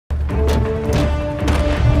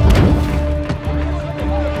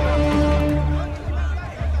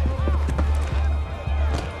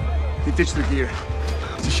ditch their gear.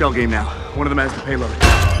 It's a shell game now. One of them has the payload.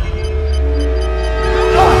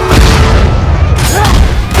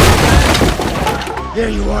 There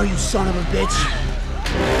you are, you son of a bitch.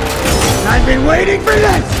 I've been waiting for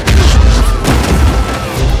this!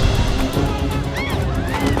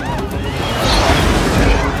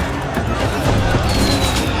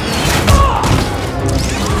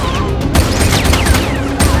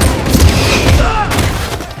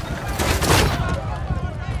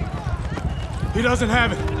 He doesn't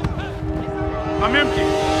have it. I'm empty.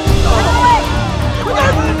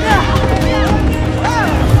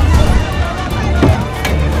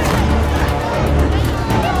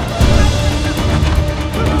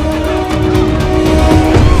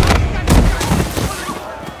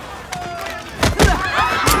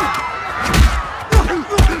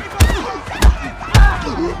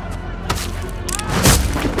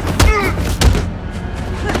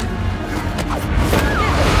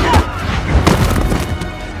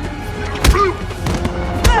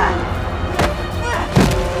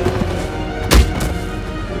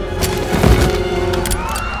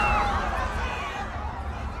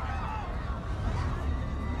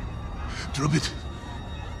 Drop it,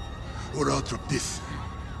 or I'll drop this.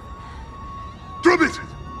 Drop it!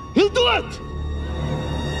 He'll do it!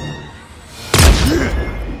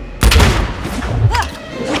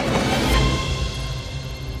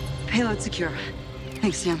 Payload secure.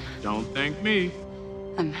 Thanks, Sam. Don't thank me.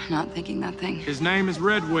 I'm not thinking that thing. His name is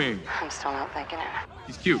Red Wing. I'm still not thinking it.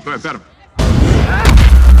 He's cute. Go ahead, pet him.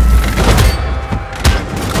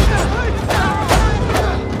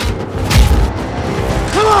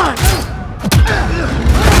 Come on!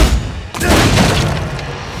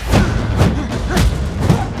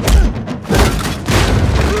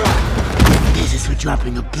 This is for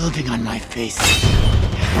dropping a building on my face.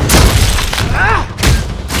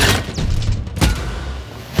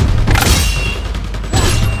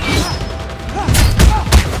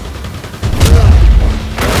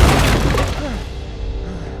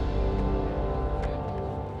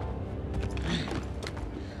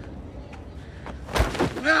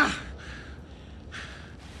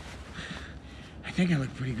 I think I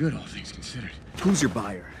look pretty good, all things considered. Who's your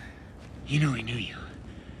buyer? You know he knew you.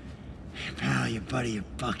 Your pal, your buddy, your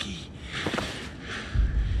Bucky.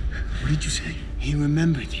 What did you say? He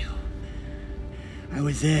remembered you. I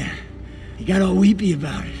was there. He got all weepy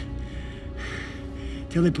about it.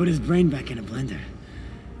 Till they put his brain back in a blender.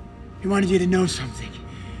 He wanted you to know something.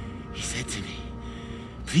 He said to me,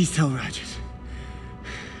 please tell Rogers.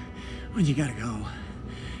 When you gotta go,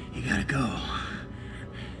 you gotta go.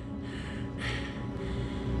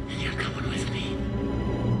 And you're coming with me.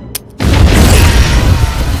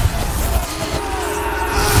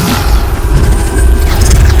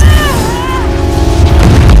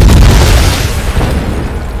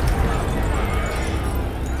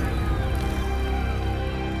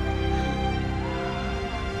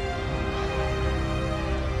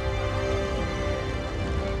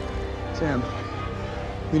 Sam,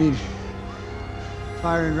 we need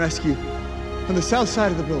fire and rescue on the south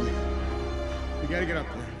side of the building. We gotta get up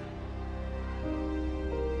there.